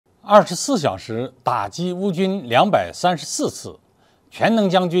24小时打击乌军234次，全能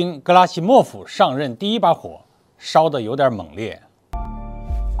将军格拉西莫夫上任第一把火，烧的有点猛烈。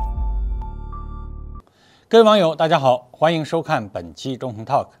各位网友，大家好，欢迎收看本期中横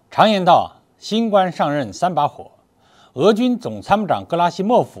Talk。常言道，新官上任三把火。俄军总参谋长格拉西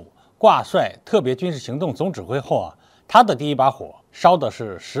莫夫挂帅特别军事行动总指挥后他的第一把火烧的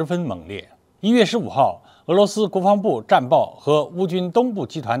是十分猛烈。1月15号，俄罗斯国防部战报和乌军东部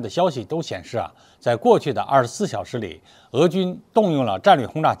集团的消息都显示在过去的24小时里，俄军动用了战略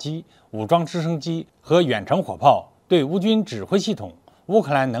轰炸机、武装直升机和远程火炮，对乌军指挥系统、乌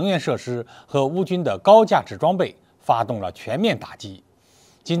克兰能源设施和乌军的高价值装备发动了全面打击。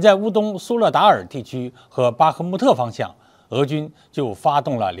仅在乌东苏勒达尔地区和巴赫穆特方向，俄军就发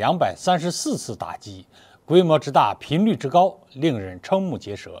动了234次打击，规模之大、频率之高，令人瞠目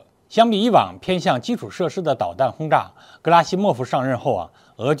结舌。相比以往偏向基础设施的导弹轰炸，格拉西莫夫上任后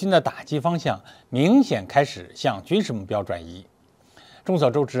俄军的打击方向明显开始向军事目标转移。众所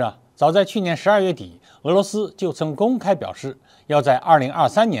周知早在去年12月底，俄罗斯就曾公开表示要在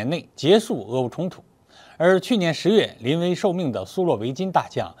2023年内结束俄乌冲突。而去年10月临危受命的苏洛维金大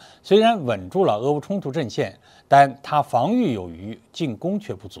将虽然稳住了俄乌冲突阵线，但他防御有余，进攻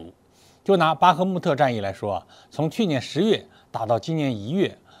却不足。就拿巴赫穆特战役来说从去年10月打到今年1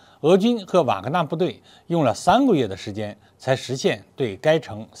月，俄军和瓦格纳部队用了3个月的时间才实现对该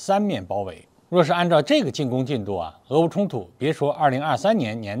城3面包围。若是按照这个进攻进度俄乌冲突别说2023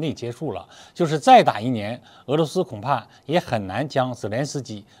年年内结束了，就是再打1年，俄罗斯恐怕也很难将泽连斯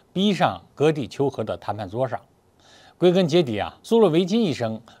基逼上割地求和的谈判桌上。归根结底苏洛维金一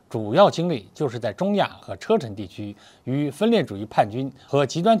生主要精力就是在中亚和车臣地区与分裂主义叛军和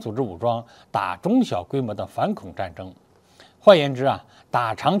极端组织武装打中小规模的反恐战争。换言之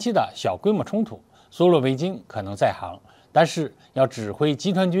打长期的小规模冲突，苏洛维金可能在行，但是要指挥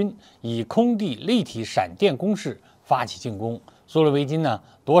集团军以空地立体闪电攻势发起进攻，苏洛维金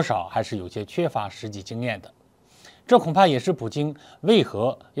多少还是有些缺乏实际经验的。这恐怕也是普京为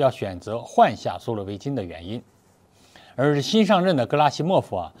何要选择换下苏洛维金的原因。而新上任的格拉西莫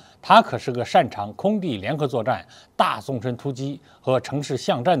夫他可是个擅长空地联合作战、大纵深突击和城市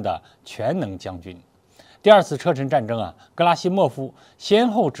巷战的全能将军。第2次车臣战争格拉西莫夫先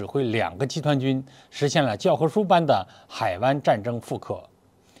后指挥2个集团军，实现了教科书般的海湾战争复刻。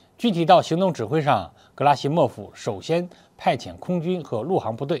具体到行动指挥上，格拉西莫夫首先派遣空军和陆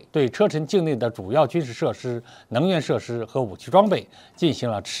航部队对车臣境内的主要军事设施、能源设施和武器装备进行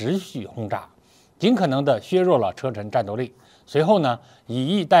了持续轰炸，尽可能地削弱了车臣战斗力。随后以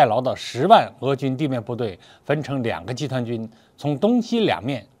逸待劳的10万俄军地面部队分成2个集团军，从东西两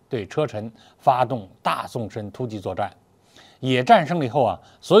面对车臣发动大纵深突击作战。野战胜利后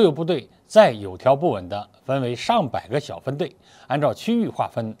所有部队再有条不紊地分为上百个小分队，按照区域划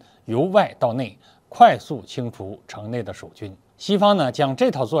分，由外到内快速清除城内的守军。西方将这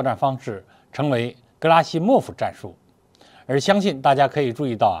套作战方式称为格拉西莫夫战术。而相信大家可以注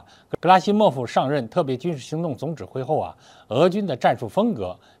意到格拉西莫夫上任特别军事行动总指挥后俄军的战术风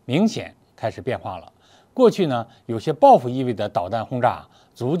格明显开始变化了。过去有些报复意味的导弹轰炸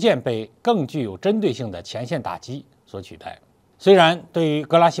逐渐被更具有针对性的前线打击所取代。虽然对于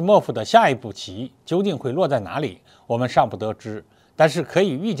格拉西莫夫的下一步棋究竟会落在哪里，我们尚不得知，但是可以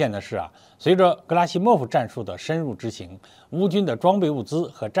预见的是随着格拉西莫夫战术的深入执行，乌军的装备物资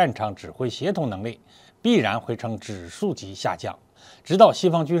和战场指挥协同能力必然会呈指数级下降，直到西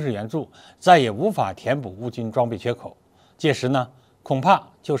方军事援助再也无法填补乌军装备缺口。届时恐怕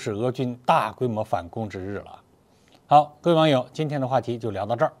就是俄军大规模反攻之日了。好，各位网友，今天的话题就聊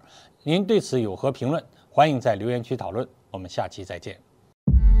到这儿。您对此有何评论？欢迎在留言区讨论。我们下期再见。